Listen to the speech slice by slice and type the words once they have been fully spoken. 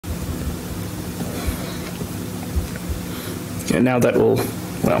And now that will,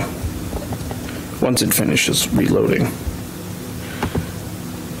 well, once it finishes reloading.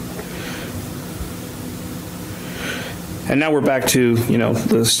 And now we're back to,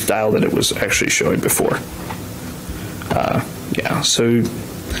 the style that it was actually showing before. Yeah, so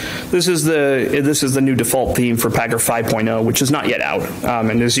this is the new default theme for Packer 5.0, which is not yet out.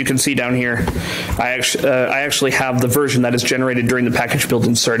 And as you can see down here, I actually have the version that is generated during the package build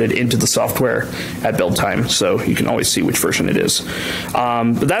inserted into the software at build time, so you can always see which version it is.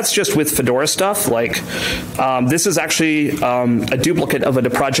 But that's just with Fedora stuff. Like, this is actually a duplicate of a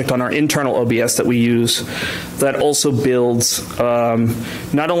project on our internal OBS that we use that also builds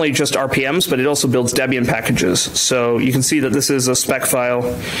not only just RPMs, but it also builds Debian packages. So you can see that this is a spec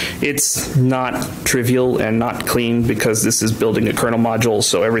file. It's not trivial and not clean because this is building a kernel module,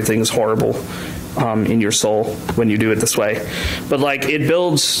 so everything is horrible in your soul when you do it this way. But like, it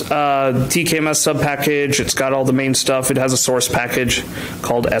builds TKMS subpackage, it's got all the main stuff, it has a source package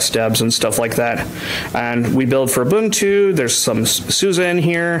called sdebs and stuff like that. And we build for Ubuntu, there's some SUSE in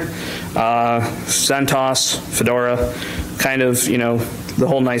here, CentOS, Fedora, kind of, the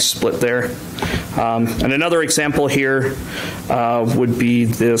whole nice split there. And another example here would be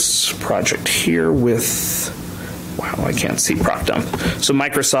this project here with, wow, I can't see proc dump. So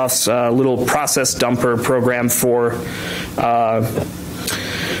Microsoft's little process dumper program for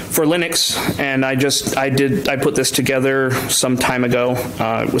Linux, and I put this together some time ago.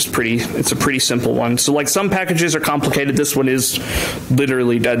 It's a pretty simple one. So like, some packages are complicated. This one is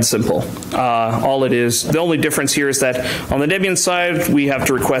literally dead simple. All it is, the only difference here is that on the Debian side, we have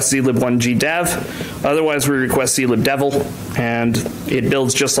to request zlib1gdev. Otherwise, we request zlibdevil, and it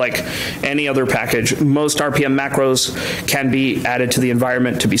builds just like any other package. Most RPM macros can be added to the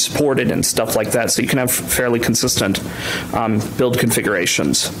environment to be supported and stuff like that, so you can have fairly consistent build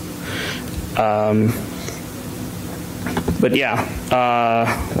configurations. But yeah,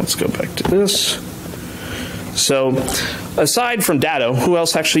 let's go back to this. So aside from Datto, who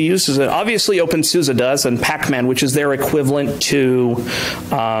else actually uses it? Obviously OpenSUSE does, and Pacman, which is their equivalent to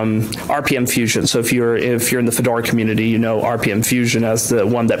RPM Fusion. So if you're in the Fedora community, you know RPM Fusion as the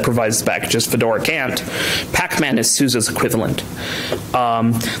one that provides the packages Fedora can't. Pacman is SUSE's equivalent.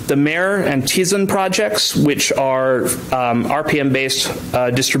 The Mare and Tizen projects, which are RPM-based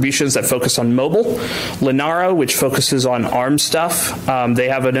distributions that focus on mobile. Linaro, which focuses on ARM stuff. They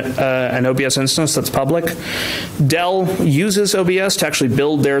have an OBS instance that's public. Dell uses OBS to actually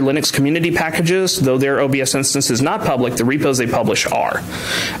build their Linux community packages, though their OBS instance is not public. The repos they publish are.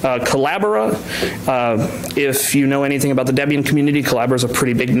 Collabora, if you know anything about the Debian community, Collabora is a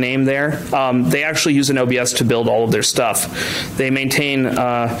pretty big name there. They actually use an OBS to build all of their stuff. They maintain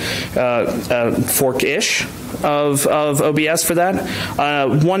fork-ish of OBS for that.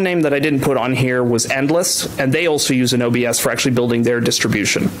 One name that I didn't put on here was Endless, and they also use an OBS for actually building their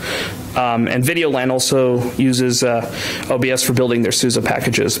distribution. And Videolan also uses OBS for building their SUSE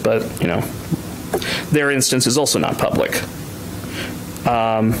packages, but their instance is also not public.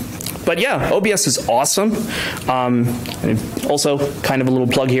 But yeah, OBS is awesome. And also, kind of a little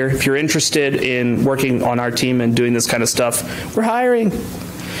plug here, if you're interested in working on our team and doing this kind of stuff, we're hiring.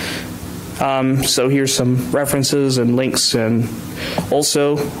 So here's some references and links, and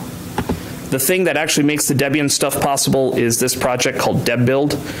also the thing that actually makes the Debian stuff possible is this project called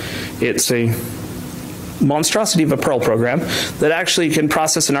debbuild. It's a monstrosity of a Perl program that actually can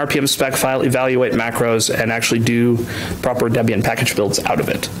process an RPM spec file, evaluate macros, and actually do proper Debian package builds out of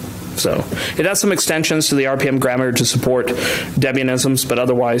it. So it has some extensions to the RPM grammar to support Debianisms, but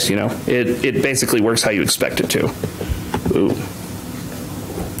otherwise, it basically works how you expect it to. Ooh.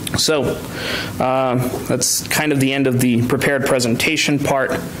 So that's kind of the end of the prepared presentation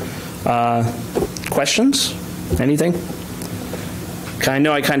part. Questions? Anything? I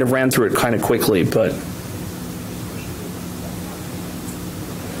know I kind of ran through it kind of quickly, but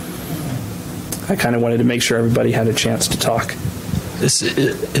I kind of wanted to make sure everybody had a chance to talk. This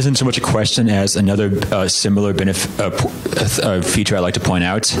isn't so much a question as another similar feature I'd like to point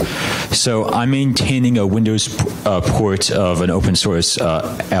out. So I'm maintaining a Windows port of an open source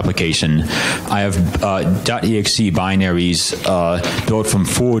application. I have .exe binaries built from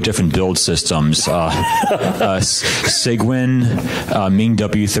 4 different build systems. Cygwin,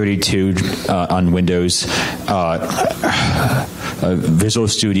 MingW32 on Windows, Visual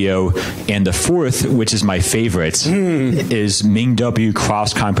Studio, and the fourth, which is my favorite, is MingW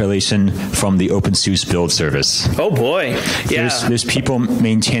cross compilation from the OpenSUSE build service. Oh boy, yeah. There's people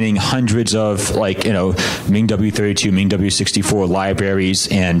maintaining hundreds of MingW32, MingW64 libraries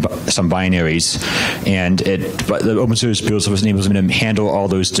and some binaries, and but the OpenSUSE build service enables them to handle all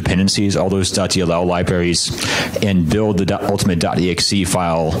those dependencies, all those .dll libraries, and build the ultimate.exe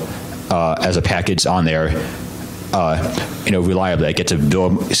file as a package on there. Reliably. I get to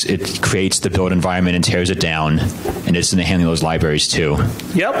build. It creates the build environment and tears it down, and it's going to handle those libraries too.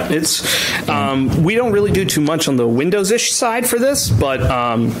 Yep, it's. We don't really do too much on the Windows-ish side for this, but.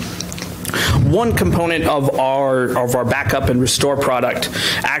 One component of our backup and restore product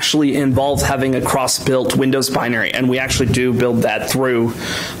actually involves having a cross-built Windows binary, and we actually do build that through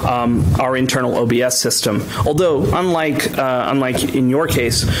our internal OBS system. Although, unlike in your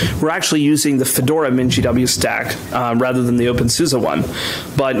case, we're actually using the Fedora MinGW stack rather than the OpenSUSE one.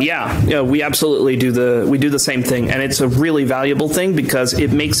 But yeah, we absolutely do the same thing, and it's a really valuable thing because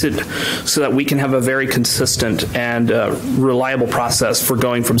it makes it so that we can have a very consistent and reliable process for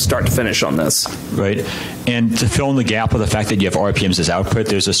going from start to finish on this. Right. And to fill in the gap with the fact that you have RPMs as output,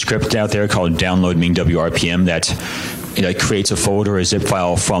 there's a script out there called download MingW RPM that creates a folder, a zip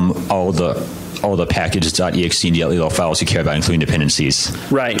file from all the packages .exe and DLL files you care about, including dependencies.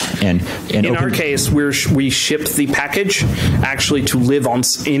 Right. And in our case, we ship the package actually to live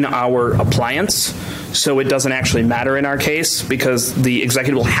in our appliance, so it doesn't actually matter in our case because the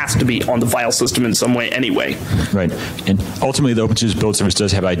executable has to be on the file system in some way anyway. Right. And ultimately, the OpenSUSE build service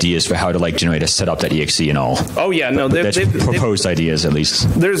does have ideas for how to generate a setup.exe and all. Oh yeah, no, they've proposed ideas at least.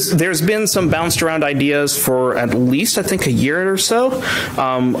 There's been some bounced around ideas for at least I think a year or so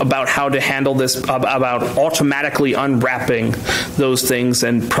about how to handle this, about automatically unwrapping those things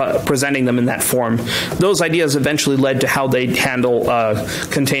and presenting them in that form. Those ideas eventually led to how they handle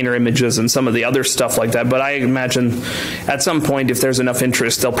container images and some of the other stuff like that. But I imagine at some point, if there's enough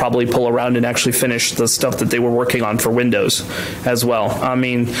interest, they'll probably pull around and actually finish the stuff that they were working on for Windows as well. I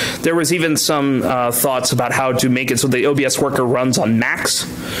mean, there was even some thoughts about how to make it so the OBS worker runs on Macs,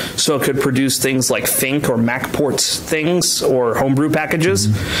 so it could produce things like Think or MacPorts things or homebrew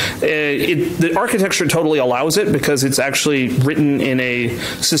packages. The architecture totally allows it because it's actually written in a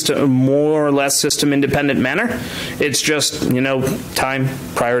system, more or less system independent manner. It's just, time,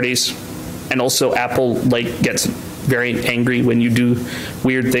 priorities, and also Apple gets very angry when you do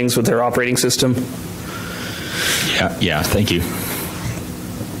weird things with their operating system. Yeah, thank you.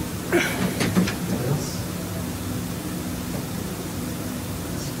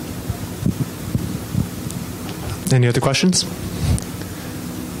 Any other questions?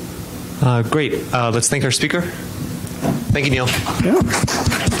 Great. Let's thank our speaker. Thank you, Neil. Yeah.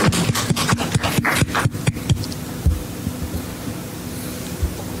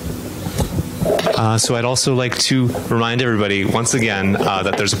 So I'd also like to remind everybody once again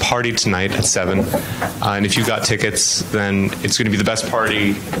that there's a party tonight at 7. And if you got tickets, then it's going to be the best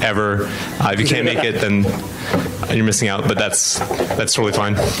party ever. If you can't make it, then you're missing out. But that's totally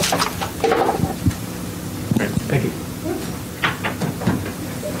fine. Thank you.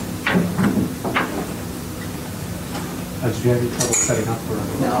 Did you have any trouble setting up for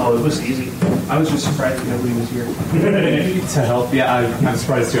it? No, it was easy. I was just surprised that nobody was here. To help? Yeah, I'm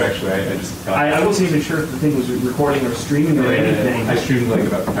surprised too, actually. I wasn't even sure if the thing was recording or streaming or anything. I streamed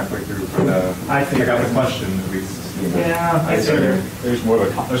about halfway through, but I got the question at least. Yeah, I see. There's more of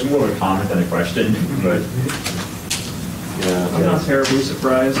a comment than a question, but yeah, I'm not terribly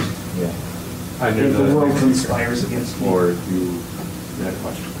surprised. Yeah, I knew the world conspires against me. Or you had a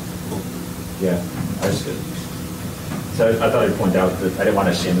question. Yeah, that's good. So I thought I'd point out that I didn't want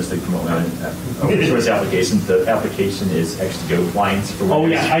to shamelessly promote my open source application. The application is XGO clients for Windows. Oh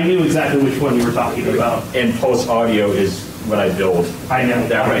yeah, I knew exactly which one you were talking about. And Pulse Audio is what I build. I know.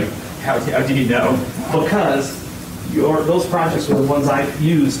 That way. How did you know? Because those projects were the ones I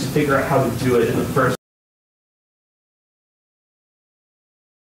used to figure out how to do it in the first